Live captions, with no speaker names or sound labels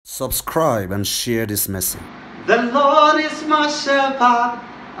subscribe and share this message. The Lord is my shepherd,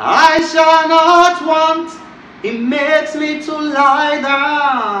 I shall not want. He makes me to lie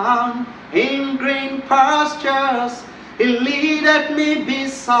down in green pastures. He leadeth me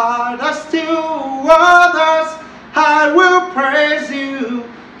beside the still waters. I will praise you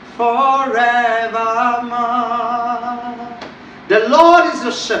forevermore. The Lord is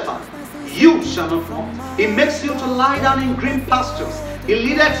your shepherd, you shall not want. He makes you to lie down in green pastures. He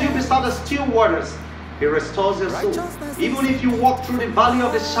leadeth you beside the still waters. He restores your soul. Even if you walk through the valley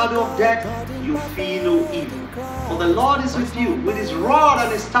of the shadow of death, you fear no evil. For the Lord is with you. With his rod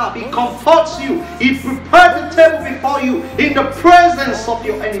and his staff, he comforts you. He prepared the table before you in the presence of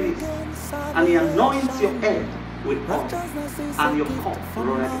your enemies. And he anoints your head with oil, and your cup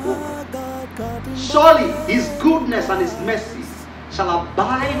runneth over. Surely his goodness and his mercy shall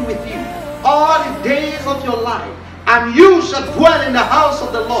abide with you all the days of your life, and you shall dwell in the house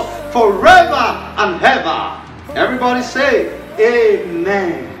of the Lord forever and ever. Everybody say,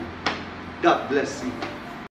 Amen. God bless you.